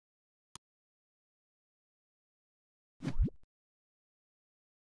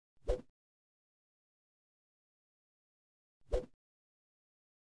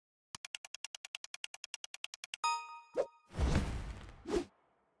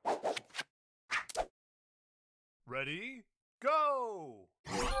Ready, go!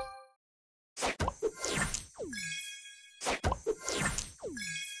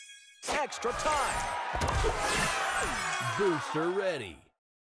 Extra time! Booster ready.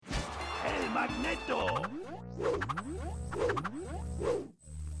 El Magneto!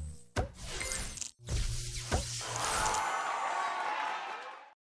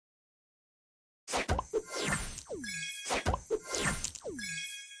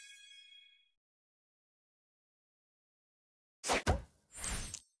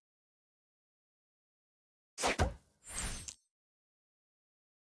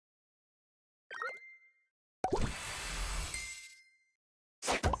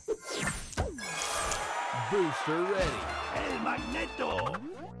 Booster ready. El Magneto!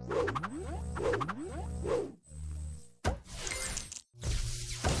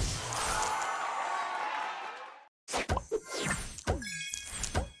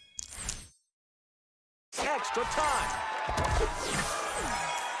 Extra time!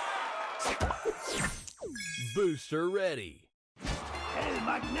 Booster ready. El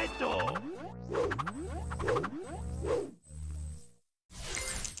Magneto!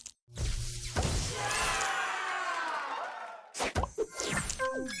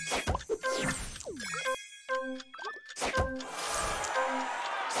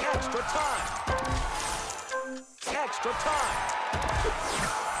 Extra time! Extra time!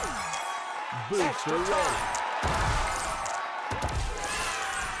 Booster Extra ready.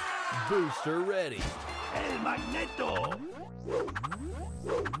 Booster ready. El Magneto!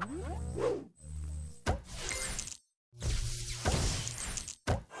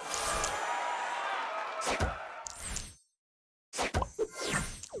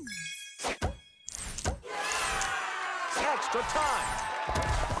 Extra time!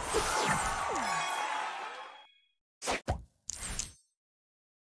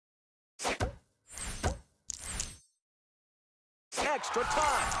 Extra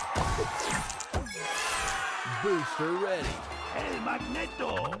time! Booster ready. El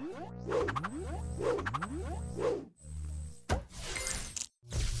Magneto!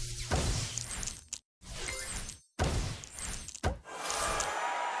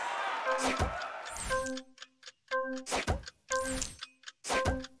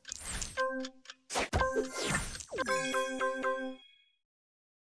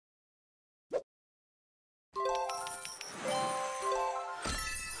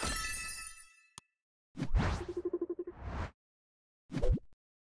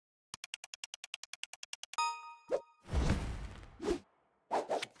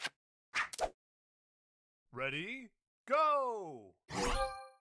 Ready, go!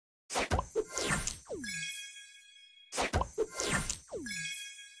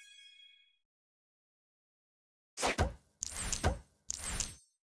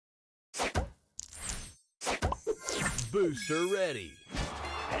 Booster ready.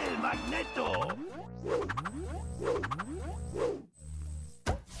 El Magneto!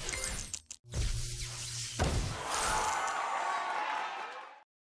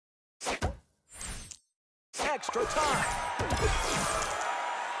 Extra time!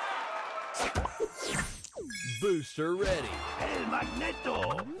 Booster ready. El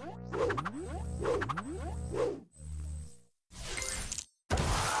Magneto!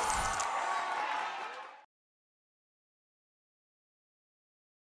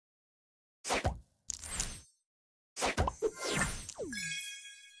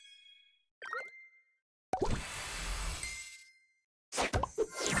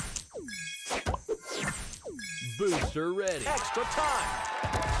 Booster ready. Extra time!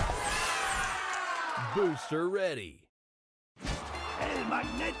 Booster ready. El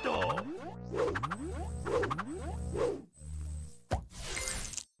Magneto!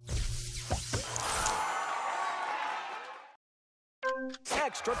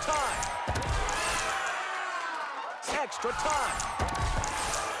 Extra time! Extra time!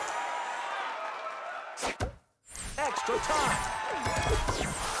 Extra time!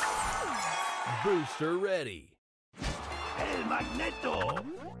 Booster ready. El Magneto!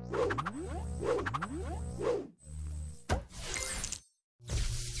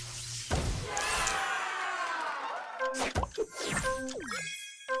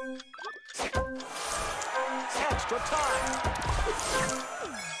 Extra time!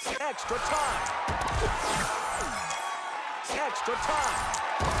 Extra time! Extra time!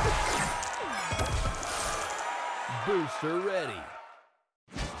 Booster ready.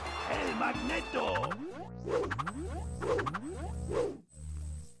 El Magneto!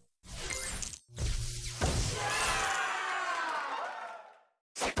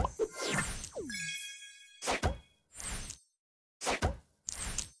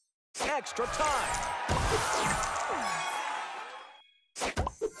 Extra time!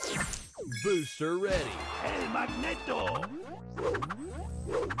 Booster ready. El Magneto.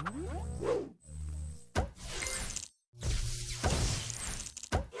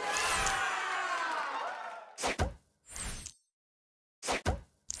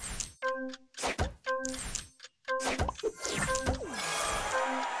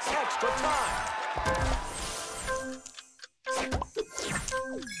 Extra time.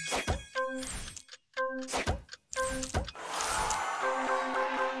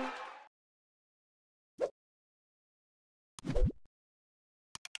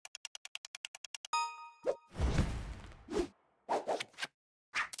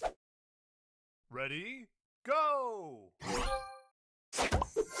 Ready, go!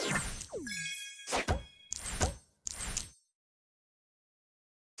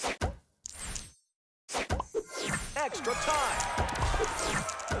 Extra time.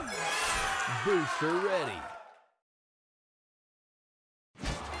 Booster ready.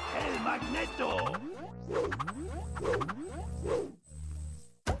 El Magneto.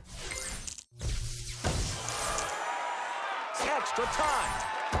 Extra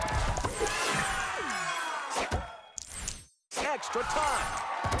time. Extra time.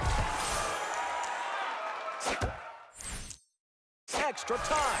 Extra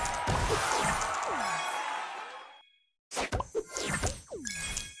time.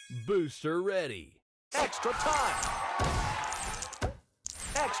 Booster ready. Extra time.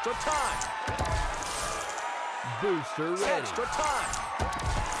 Extra time. Booster ready. Extra time.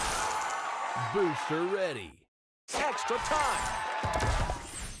 Booster ready. Extra time.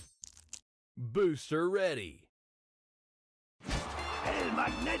 Booster ready. El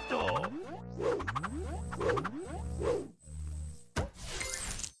Magneto.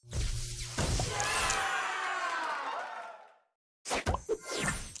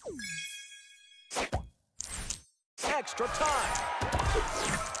 Extra time.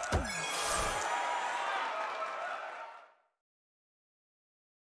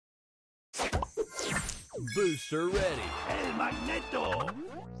 Booster ready. El Magneto.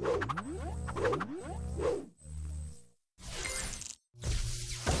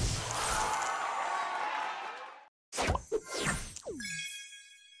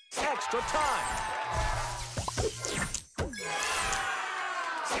 Extra time.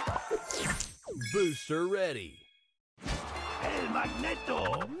 Booster ready. El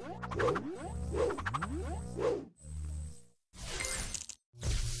Magneto.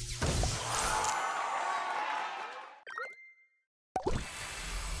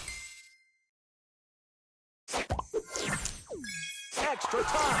 Extra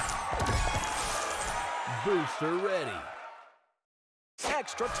time. Booster ready.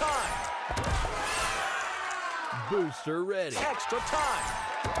 Extra time. Booster ready. Extra time.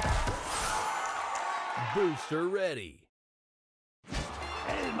 Booster ready.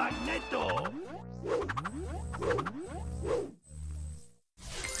 El Magneto.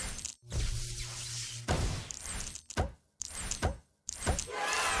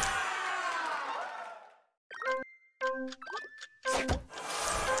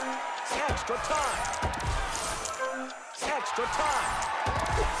 Extra time. Extra time.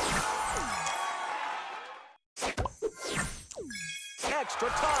 Extra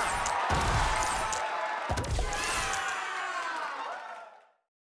time.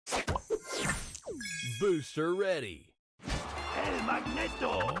 Booster ready. El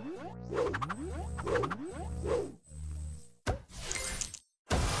Magneto.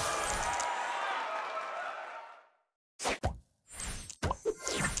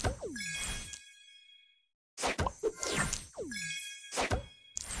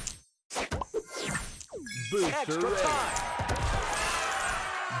 Booster Extra ready. time.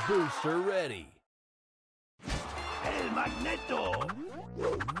 Booster ready. El Magneto.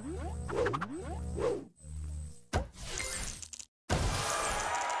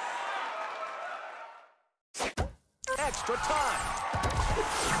 Extra time.